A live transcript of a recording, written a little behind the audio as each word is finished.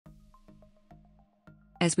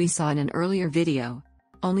As we saw in an earlier video,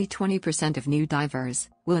 only 20% of new divers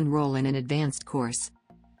will enroll in an advanced course.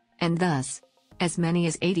 And thus, as many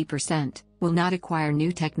as 80% will not acquire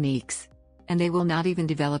new techniques, and they will not even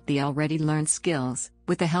develop the already learned skills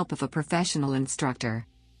with the help of a professional instructor.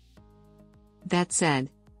 That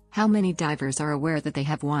said, how many divers are aware that they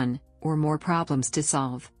have one or more problems to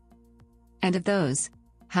solve? And of those,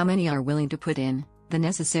 how many are willing to put in the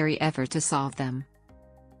necessary effort to solve them?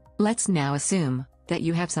 Let's now assume that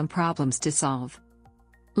you have some problems to solve.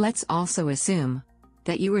 Let's also assume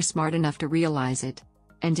that you are smart enough to realize it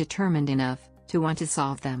and determined enough to want to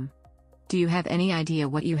solve them. Do you have any idea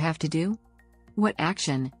what you have to do? What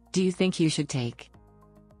action do you think you should take?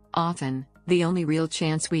 Often, the only real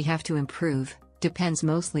chance we have to improve depends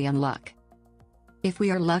mostly on luck. If we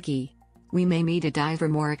are lucky, we may meet a diver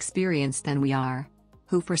more experienced than we are,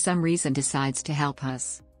 who for some reason decides to help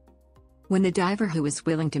us. When the diver who is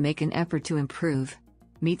willing to make an effort to improve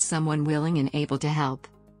meets someone willing and able to help,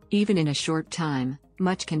 even in a short time,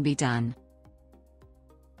 much can be done.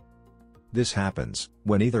 This happens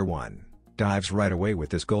when either one dives right away with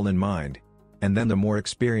this goal in mind, and then the more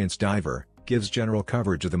experienced diver gives general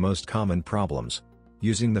coverage of the most common problems,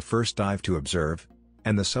 using the first dive to observe,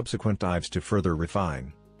 and the subsequent dives to further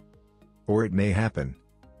refine. Or it may happen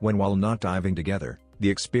when, while not diving together, the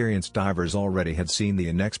experienced divers already had seen the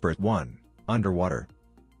inexpert one underwater.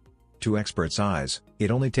 To experts' eyes,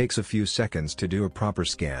 it only takes a few seconds to do a proper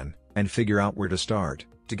scan and figure out where to start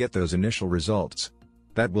to get those initial results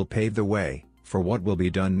that will pave the way for what will be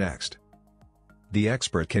done next. The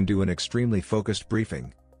expert can do an extremely focused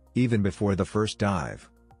briefing even before the first dive.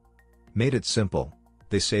 Made it simple,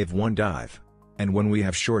 they save one dive, and when we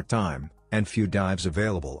have short time and few dives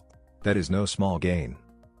available, that is no small gain.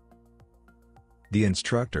 The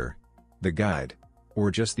instructor, the guide,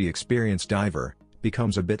 or just the experienced diver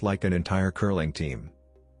becomes a bit like an entire curling team.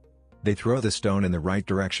 They throw the stone in the right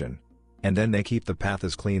direction, and then they keep the path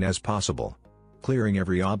as clean as possible, clearing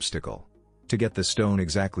every obstacle to get the stone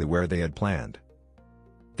exactly where they had planned.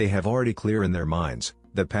 They have already clear in their minds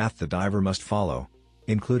the path the diver must follow,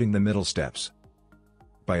 including the middle steps.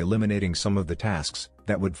 By eliminating some of the tasks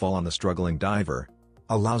that would fall on the struggling diver,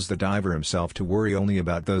 allows the diver himself to worry only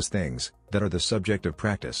about those things that are the subject of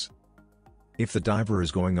practice. If the diver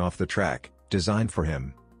is going off the track designed for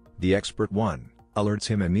him, the expert one alerts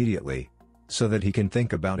him immediately, so that he can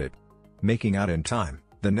think about it, making out in time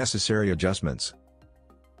the necessary adjustments.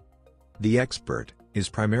 The expert is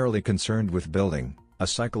primarily concerned with building a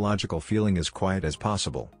psychological feeling as quiet as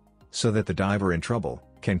possible, so that the diver in trouble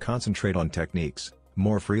can concentrate on techniques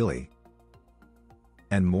more freely.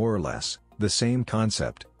 And more or less, the same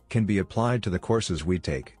concept can be applied to the courses we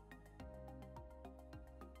take.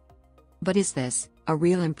 But is this a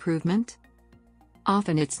real improvement?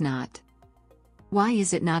 Often it's not. Why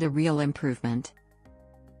is it not a real improvement?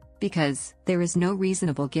 Because there is no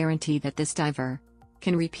reasonable guarantee that this diver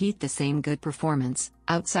can repeat the same good performance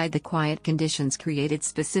outside the quiet conditions created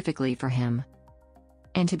specifically for him.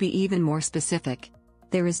 And to be even more specific,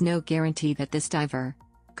 there is no guarantee that this diver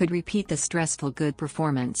could repeat the stressful good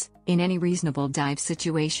performance in any reasonable dive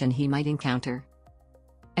situation he might encounter.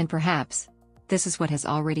 And perhaps this is what has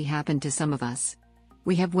already happened to some of us.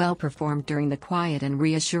 We have well performed during the quiet and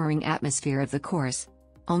reassuring atmosphere of the course,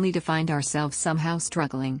 only to find ourselves somehow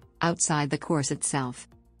struggling outside the course itself.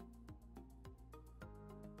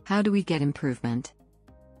 How do we get improvement?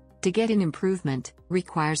 To get an improvement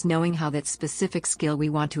requires knowing how that specific skill we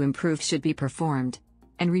want to improve should be performed,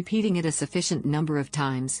 and repeating it a sufficient number of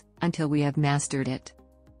times until we have mastered it.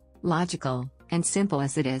 Logical and simple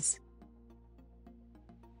as it is.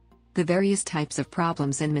 The various types of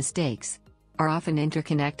problems and mistakes are often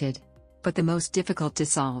interconnected, but the most difficult to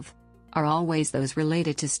solve are always those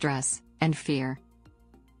related to stress and fear.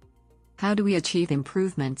 How do we achieve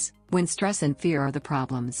improvements when stress and fear are the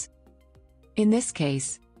problems? In this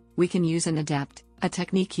case, we can use an adept, a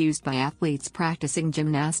technique used by athletes practicing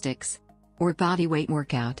gymnastics or body weight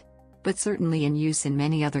workout, but certainly in use in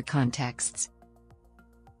many other contexts.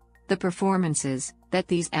 The performances that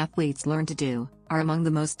these athletes learn to do are among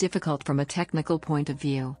the most difficult from a technical point of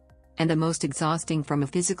view, and the most exhausting from a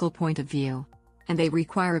physical point of view, and they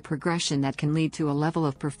require a progression that can lead to a level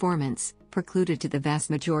of performance precluded to the vast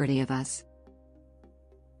majority of us.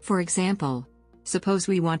 For example, suppose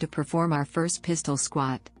we want to perform our first pistol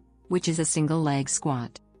squat, which is a single leg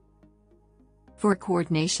squat. For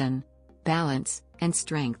coordination, balance, and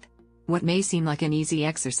strength, what may seem like an easy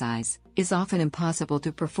exercise is often impossible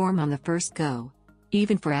to perform on the first go,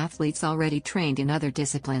 even for athletes already trained in other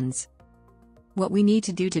disciplines. What we need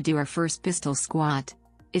to do our first pistol squat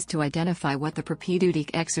is to identify what the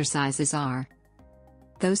propedeutic exercises are.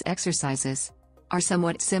 Those exercises are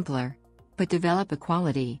somewhat simpler, but develop a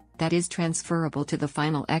quality that is transferable to the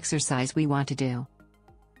final exercise we want to do.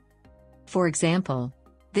 For example,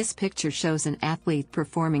 this picture shows an athlete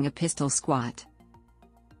performing a pistol squat.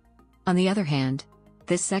 On the other hand,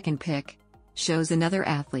 this second pic shows another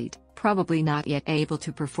athlete, probably not yet able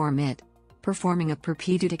to perform it, performing a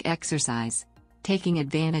propedeutic exercise, taking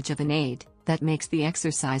advantage of an aid that makes the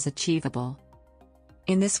exercise achievable.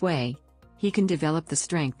 In this way, he can develop the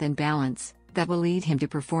strength and balance that will lead him to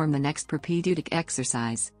perform the next propedeutic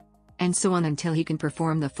exercise, and so on until he can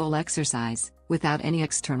perform the full exercise without any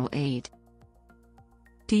external aid.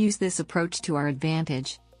 To use this approach to our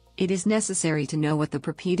advantage, it is necessary to know what the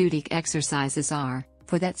propedeutic exercises are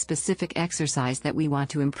for that specific exercise that we want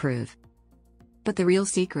to improve. But the real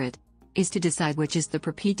secret is to decide which is the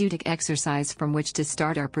propedeutic exercise from which to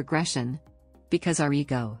start our progression, because our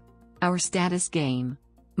ego, our status game,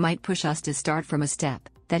 might push us to start from a step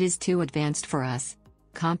that is too advanced for us,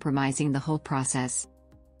 compromising the whole process.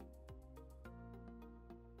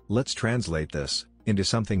 Let's translate this into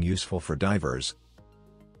something useful for divers.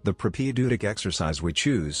 The propedeutic exercise we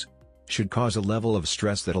choose should cause a level of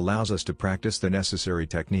stress that allows us to practice the necessary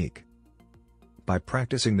technique. By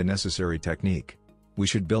practicing the necessary technique, we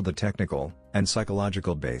should build the technical and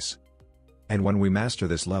psychological base. And when we master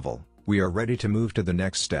this level, we are ready to move to the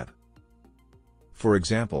next step. For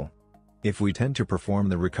example, if we tend to perform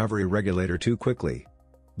the recovery regulator too quickly,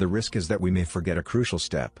 the risk is that we may forget a crucial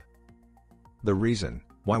step. The reason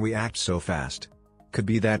why we act so fast could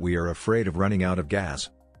be that we are afraid of running out of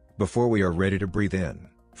gas before we are ready to breathe in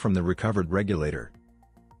from the recovered regulator.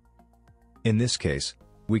 In this case,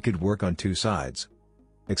 we could work on two sides.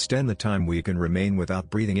 Extend the time we can remain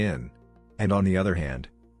without breathing in, and on the other hand,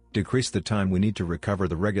 decrease the time we need to recover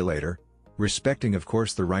the regulator, respecting of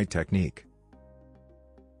course the right technique.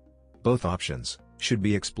 Both options should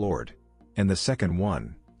be explored, and the second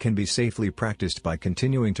one can be safely practiced by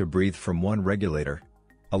continuing to breathe from one regulator,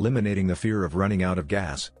 eliminating the fear of running out of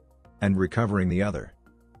gas, and recovering the other.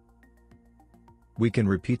 We can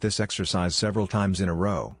repeat this exercise several times in a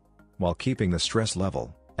row, while keeping the stress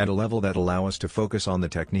level at a level that allows us to focus on the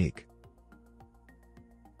technique.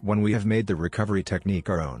 When we have made the recovery technique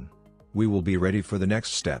our own, we will be ready for the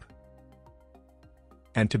next step.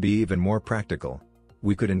 And to be even more practical,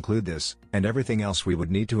 we could include this, and everything else we would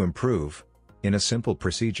need to improve, in a simple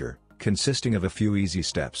procedure, consisting of a few easy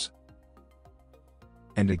steps.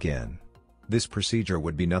 And again, this procedure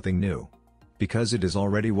would be nothing new, because it is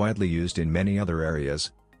already widely used in many other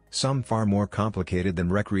areas, some far more complicated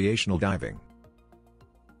than recreational diving.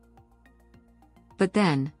 But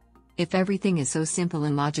then, if everything is so simple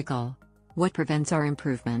and logical, what prevents our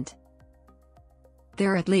improvement?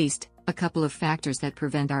 There are at least a couple of factors that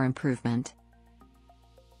prevent our improvement.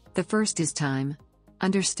 The first is time,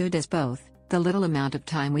 understood as both the little amount of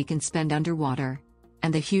time we can spend underwater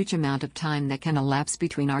and the huge amount of time that can elapse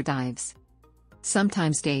between our dives.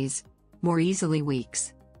 Sometimes days, more easily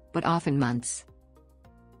weeks, but often months.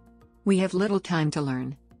 We have little time to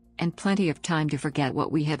learn, and plenty of time to forget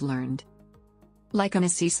what we had learned. Like on a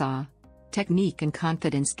seesaw, technique and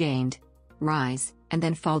confidence gained, rise, and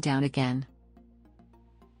then fall down again.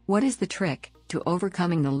 What is the trick to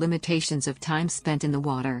overcoming the limitations of time spent in the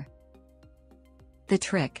water? The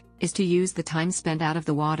trick is to use the time spent out of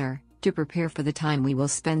the water to prepare for the time we will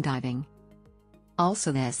spend diving.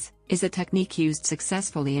 Also, this is a technique used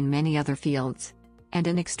successfully in many other fields, and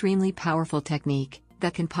an extremely powerful technique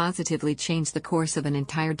that can positively change the course of an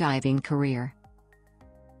entire diving career.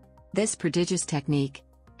 This prodigious technique,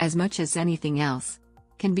 as much as anything else,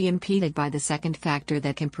 can be impeded by the second factor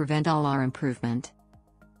that can prevent all our improvement.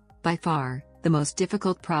 By far, the most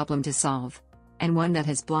difficult problem to solve, and one that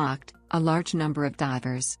has blocked a large number of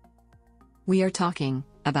divers. We are talking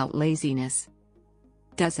about laziness.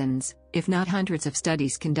 Dozens, if not hundreds of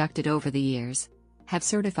studies conducted over the years, have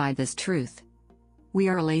certified this truth. We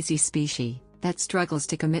are a lazy species that struggles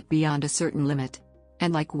to commit beyond a certain limit,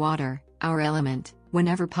 and like water, our element,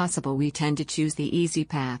 whenever possible we tend to choose the easy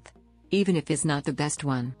path, even if it's not the best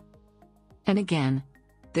one. And again,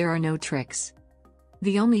 there are no tricks.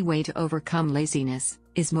 The only way to overcome laziness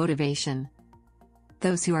is motivation.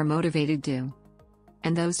 Those who are motivated do.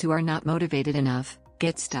 And those who are not motivated enough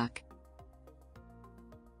get stuck.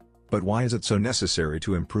 But why is it so necessary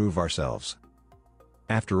to improve ourselves?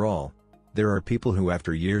 After all, there are people who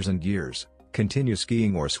after years and years, continue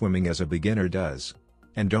skiing or swimming as a beginner does,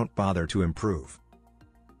 and don't bother to improve.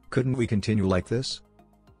 Couldn't we continue like this?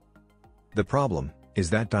 The problem is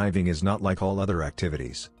that diving is not like all other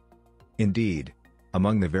activities. Indeed,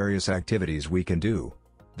 among the various activities we can do,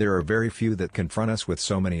 there are very few that confront us with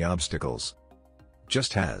so many obstacles.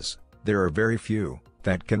 Just as, there are very few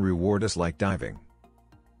that can reward us like diving.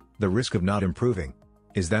 The risk of not improving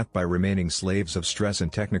is that by remaining slaves of stress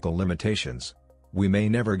and technical limitations, we may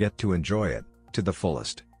never get to enjoy it to the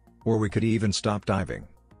fullest. Or we could even stop diving.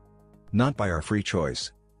 Not by our free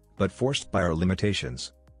choice, but forced by our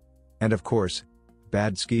limitations. And of course,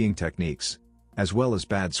 bad skiing techniques, as well as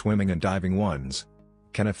bad swimming and diving ones,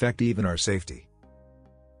 can affect even our safety.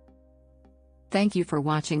 Thank you for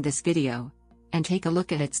watching this video, and take a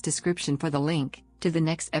look at its description for the link to the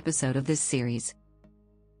next episode of this series.